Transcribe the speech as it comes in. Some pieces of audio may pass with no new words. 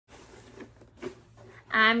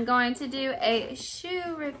I'm going to do a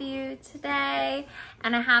shoe review today,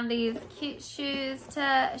 and I have these cute shoes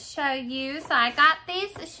to show you. So I got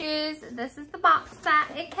these shoes. This is the box that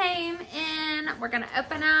it came in. We're gonna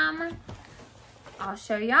open them. I'll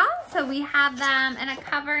show y'all. So we have them in a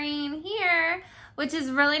covering here, which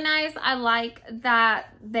is really nice. I like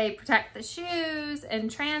that they protect the shoes in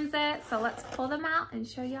transit. So let's pull them out and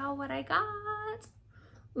show y'all what I got.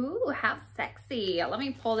 Ooh, how sexy. Let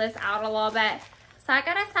me pull this out a little bit. So I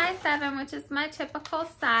got a size 7, which is my typical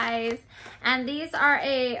size. And these are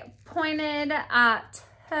a pointed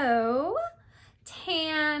toe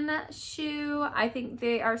tan shoe. I think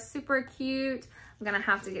they are super cute. I'm gonna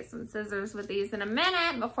have to get some scissors with these in a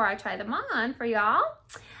minute before I try them on for y'all.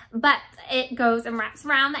 But it goes and wraps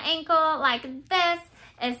around the ankle like this.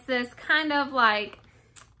 It's this kind of like,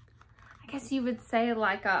 I guess you would say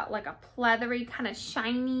like a pleathery kind of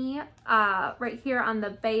shiny right here on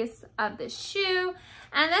the base of the shoe.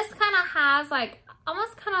 And this kind of has like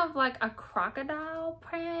almost kind of like a crocodile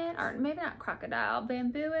print, or maybe not crocodile,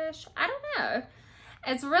 bamboo-ish. I don't know.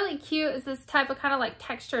 It's really cute. It's this type of kind of like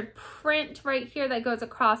textured print right here that goes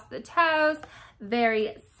across the toes.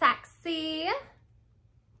 Very sexy.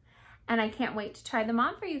 And I can't wait to try them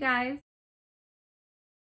on for you guys.